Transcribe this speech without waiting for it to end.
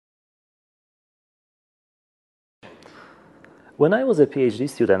When I was a PhD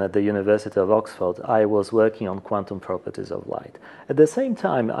student at the University of Oxford, I was working on quantum properties of light. At the same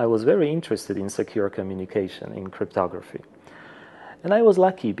time, I was very interested in secure communication, in cryptography. And I was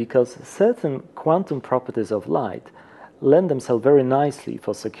lucky because certain quantum properties of light lend themselves very nicely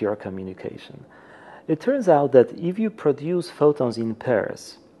for secure communication. It turns out that if you produce photons in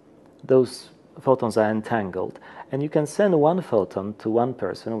pairs, those photons are entangled, and you can send one photon to one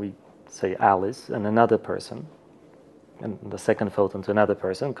person, we say Alice, and another person, and the second photon to another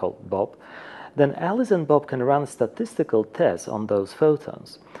person called Bob, then Alice and Bob can run statistical tests on those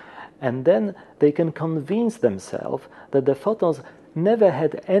photons. And then they can convince themselves that the photons never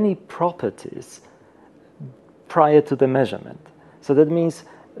had any properties prior to the measurement. So that means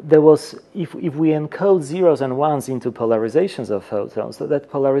there was, if we encode zeros and ones into polarizations of photons,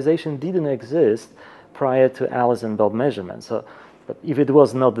 that polarization didn't exist prior to Alice and Bob measurement. So if it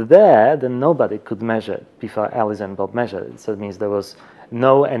was not there, then nobody could measure it before Alice and Bob measured it. So it means there was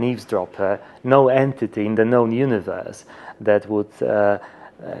no an eavesdropper, no entity in the known universe that would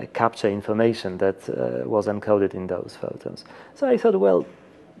capture information that was encoded in those photons. So I thought, well,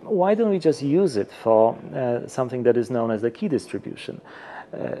 why don't we just use it for something that is known as the key distribution,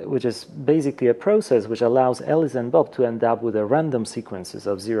 which is basically a process which allows Alice and Bob to end up with a random sequences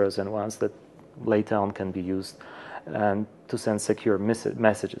of zeros and ones that later on can be used to send secure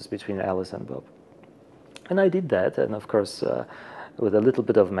messages between Alice and Bob. And I did that, and of course, with a little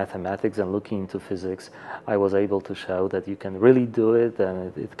bit of mathematics and looking into physics, I was able to show that you can really do it,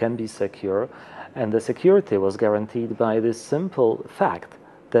 and it can be secure. And the security was guaranteed by this simple fact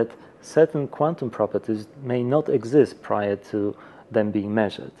that certain quantum properties may not exist prior to them being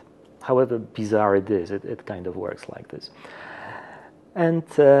measured. However bizarre it is, it kind of works like this. And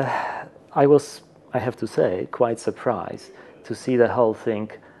I was, I have to say, quite surprised to see the whole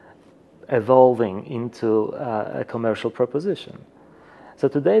thing evolving into a commercial proposition. So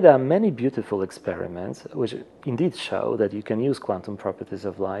today there are many beautiful experiments which indeed show that you can use quantum properties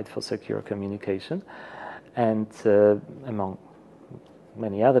of light for secure communication. And among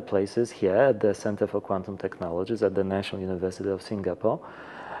many other places, here at the Center for Quantum Technologies at the National University of Singapore,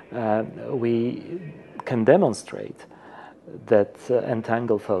 we can demonstrate that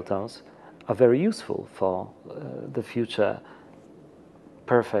entangled photons are very useful for the future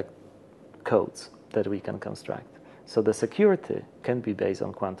perfect codes that we can construct. So the security can be based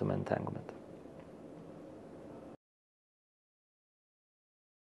on quantum entanglement.